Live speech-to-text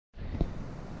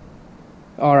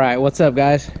Alright, what's up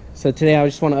guys? So today I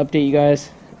just want to update you guys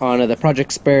on the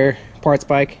Project Spare Parts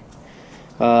bike.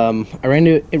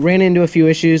 It ran into a few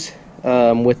issues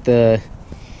with the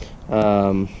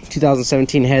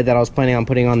 2017 head that I was planning on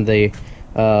putting on the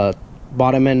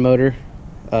bottom end motor.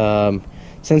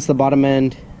 Since the bottom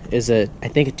end is I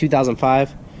think a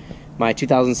 2005, my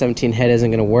 2017 head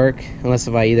isn't going to work unless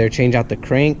if I either change out the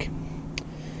crank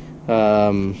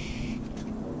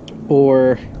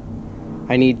or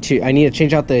I need to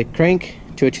change out the crank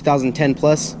to a 2010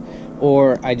 plus,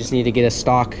 or I just need to get a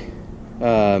stock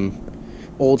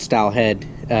old style head,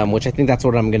 which I think that's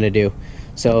what I'm gonna do.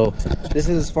 So this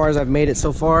is as far as I've made it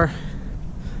so far.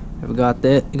 I've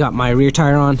got my rear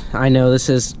tire on. I know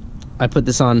I put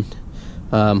this on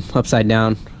upside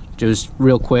down just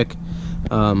real quick,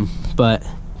 but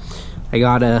I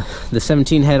got the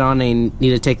 17 head on. I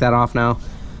need to take that off now.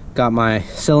 Got my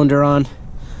cylinder on.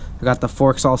 I got the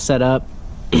forks all set up.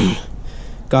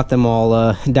 Got them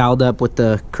all dialed up with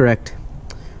the correct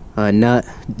nut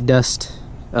dust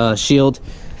shield.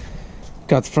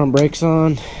 Got the front brakes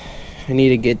on. I need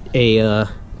to get a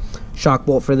shock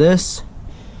bolt for this,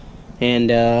 and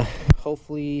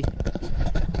hopefully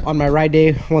on my ride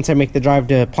day, once I make the drive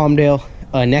to Palmdale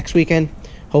next weekend,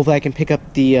 hopefully I can pick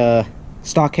up the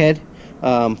stock head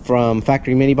from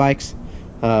Factory Minibikes.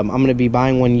 I'm going to be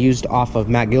buying one used off of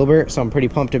Matt Gilbert, so I'm pretty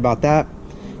pumped about that.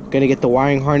 Going to get the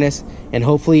wiring harness, and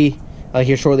hopefully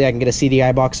here shortly I can get a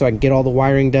CDI box so I can get all the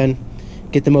wiring done,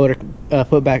 get the motor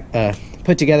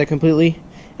put together completely,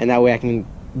 and that way I can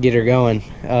get her going.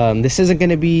 This isn't going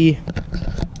to be,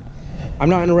 I'm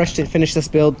not in a rush to finish this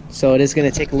build, so it is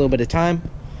going to take a little bit of time,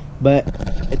 but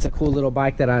it's a cool little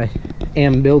bike that I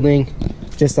am building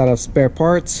just out of spare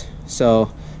parts, so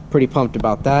pretty pumped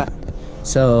about that.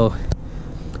 So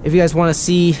if you guys want to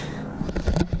see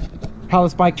how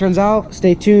this bike turns out,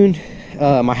 stay tuned.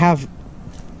 I have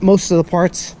most of the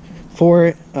parts for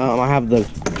it. I have the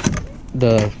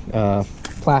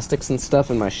plastics and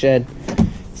stuff in my shed.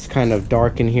 It's kind of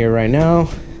dark in here right now,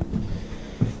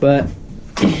 but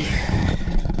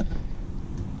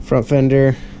front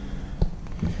fender.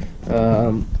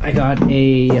 I got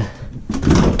a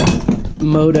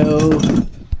Moto.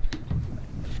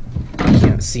 I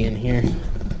can't see in here.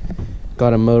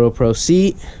 Got a Moto Pro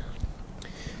seat.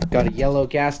 Got a yellow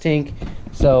gas tank.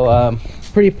 So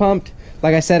pretty pumped.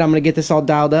 Like I said, I'm gonna get this all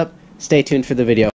dialed up. Stay tuned for the video.